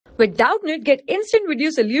With Doubtnut, get instant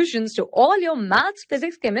video solutions to all your maths,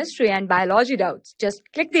 physics, chemistry, and biology doubts. Just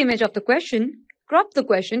click the image of the question, crop the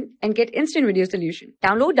question, and get instant video solution.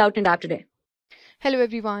 Download Doubtnut app today. Hello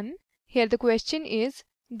everyone. Here the question is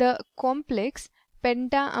the complex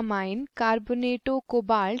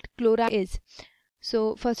pentaaminecarbonatocobalt chloride is.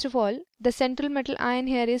 So first of all, the central metal ion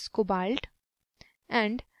here is cobalt,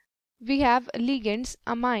 and we have ligands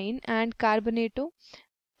amine and carbonato,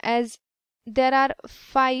 as there are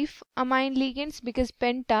 5 amine ligands because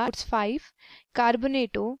penta it's 5,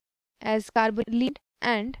 carbonato as carbon lead,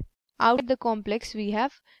 and out of the complex we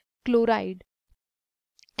have chloride.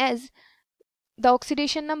 As the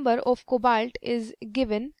oxidation number of cobalt is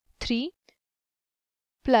given 3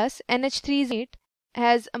 plus NH3 is 8,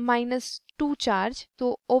 has a -2 charge.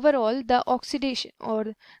 So overall the oxidation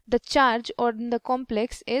or the charge on the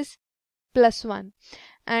complex is +1,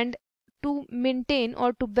 and to maintain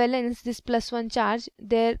or to balance this +1 charge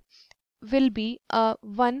there will be a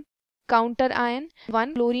 1 counter ion,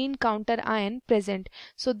 1 chlorine counter ion present.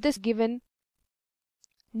 So this given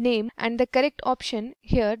name, and the correct option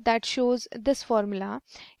here that shows this formula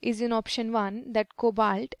is in option 1, that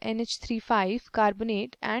cobalt, NH35,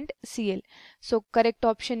 carbonate and Cl. So correct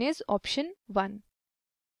option is option 1.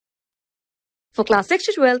 For class 6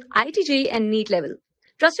 to 12, IIT JEE and NEET level.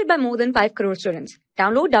 Trusted by more than 5 crore students.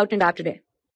 Download Doubtnut app today.